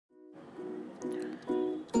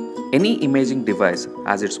Any imaging device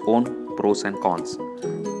has its own pros and cons.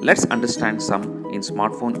 Let's understand some in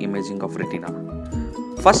smartphone imaging of retina.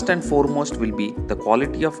 First and foremost will be the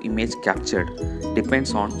quality of image captured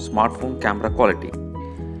depends on smartphone camera quality.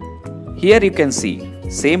 Here you can see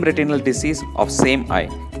same retinal disease of same eye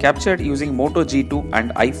captured using Moto G2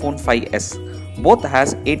 and iPhone 5s. Both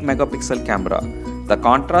has 8 megapixel camera. The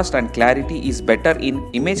contrast and clarity is better in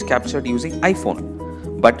image captured using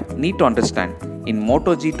iPhone. But need to understand, in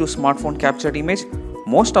Moto G2 smartphone captured image,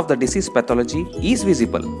 most of the disease pathology is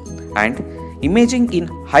visible, and imaging in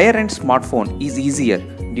higher end smartphone is easier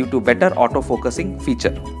due to better autofocusing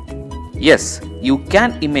feature. Yes, you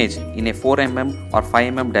can image in a 4mm or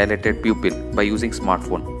 5mm dilated pupil by using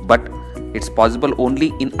smartphone, but it's possible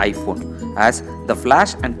only in iPhone as the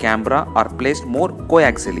flash and camera are placed more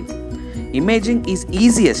coaxially. Imaging is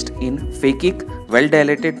easiest in phakic well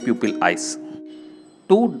dilated pupil eyes.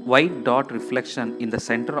 Two white dot reflection in the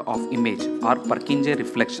center of image are Purkinje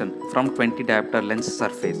reflection from 20 diopter lens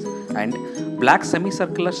surface, and black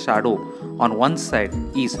semicircular shadow on one side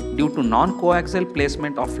is due to non-coaxial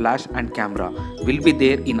placement of flash and camera will be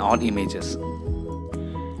there in all images.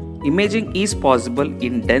 Imaging is possible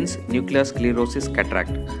in dense nuclear sclerosis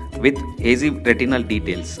cataract with hazy retinal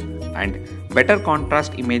details and better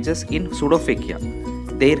contrast images in pseudophakia.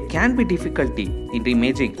 There can be difficulty in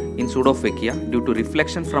imaging in pseudophakia due to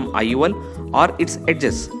reflection from IOL or its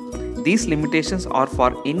edges. These limitations are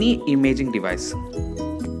for any imaging device.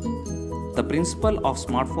 The principle of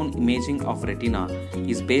smartphone imaging of retina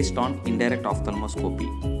is based on indirect ophthalmoscopy.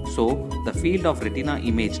 So, the field of retina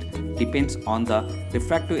imaged depends on the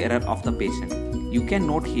refractive error of the patient. You can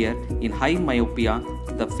note here in high myopia,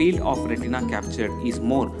 the field of retina captured is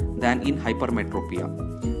more than in hypermetropia.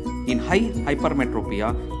 In high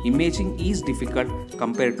hypermetropia, imaging is difficult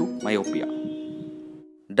compared to myopia.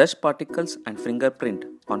 Dust particles and fingerprint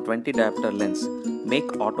on 20 diopter lens make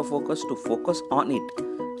autofocus to focus on it,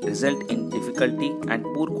 result in difficulty and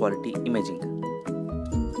poor quality imaging.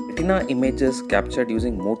 Retina images captured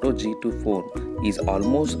using Moto G2 phone is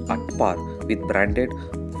almost at par with branded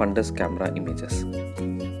fundus camera images.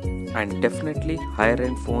 And definitely higher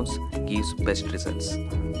end phones gives best results.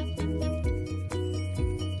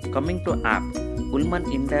 Coming to app,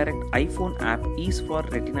 Ullman Indirect iPhone app is for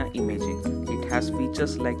retina imaging. It has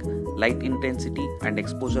features like light intensity and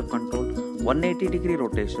exposure control, 180-degree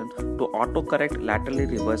rotation to autocorrect laterally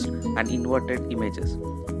reversed and inverted images,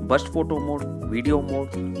 burst photo mode, video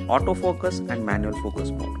mode, autofocus and manual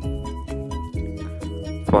focus mode.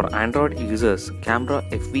 For Android users, Camera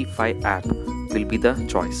FV5 app will be the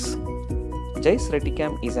choice. Jaiz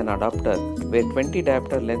RetiCAM is an adapter where 20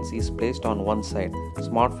 diopter lens is placed on one side,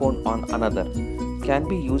 smartphone on another. Can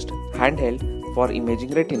be used handheld for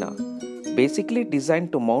imaging retina. Basically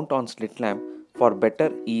designed to mount on slit lamp for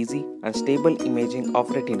better, easy and stable imaging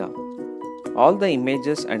of retina. All the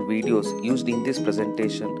images and videos used in this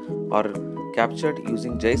presentation are captured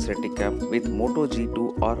using Jaiz RetiCAM with Moto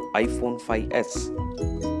G2 or iPhone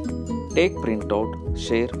 5s. Take printout,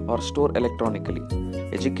 share or store electronically.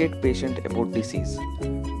 Educate patient about disease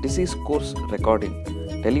course recording,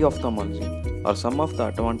 teleophthalmology are some of the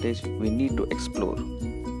advantages we need to explore.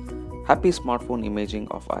 Happy smartphone imaging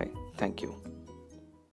of eye. Thank you.